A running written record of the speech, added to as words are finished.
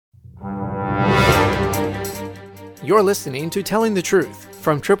You're listening to Telling the Truth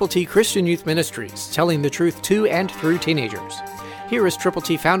from Triple T Christian Youth Ministries, telling the truth to and through teenagers. Here is Triple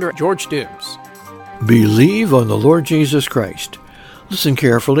T founder George Dooms. Believe on the Lord Jesus Christ. Listen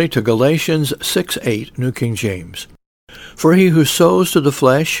carefully to Galatians 6:8, New King James. For he who sows to the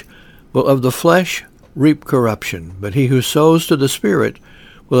flesh will of the flesh reap corruption, but he who sows to the Spirit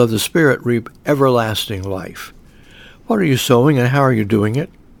will of the Spirit reap everlasting life. What are you sowing and how are you doing it?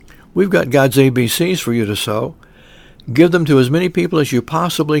 We've got God's ABCs for you to sow. Give them to as many people as you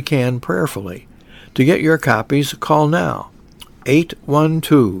possibly can prayerfully. To get your copies, call now.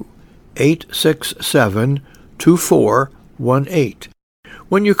 812-867-2418.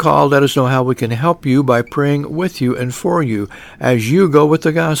 When you call, let us know how we can help you by praying with you and for you as you go with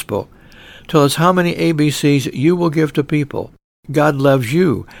the gospel. Tell us how many ABCs you will give to people. God loves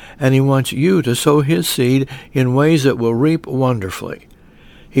you, and he wants you to sow his seed in ways that will reap wonderfully.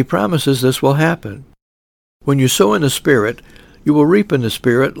 He promises this will happen. When you sow in the Spirit, you will reap in the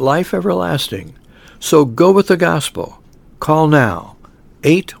Spirit life everlasting. So go with the gospel. Call now,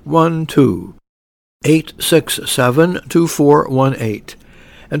 812-867-2418,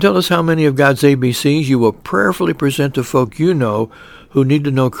 and tell us how many of God's ABCs you will prayerfully present to folk you know who need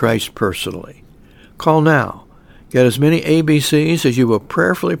to know Christ personally. Call now. Get as many ABCs as you will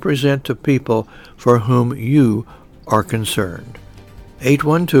prayerfully present to people for whom you are concerned.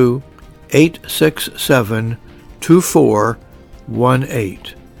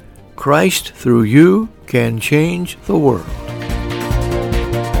 812-867-2418. Christ through you can change the world.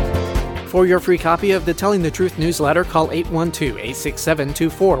 For your free copy of the Telling the Truth newsletter, call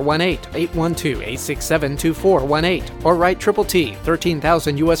 812-867-2418, 812-867-2418, or write Triple T,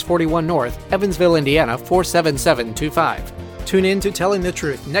 13,000 U.S. 41 North, Evansville, Indiana, 47725. Tune in to Telling the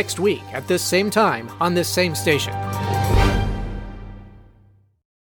Truth next week at this same time on this same station.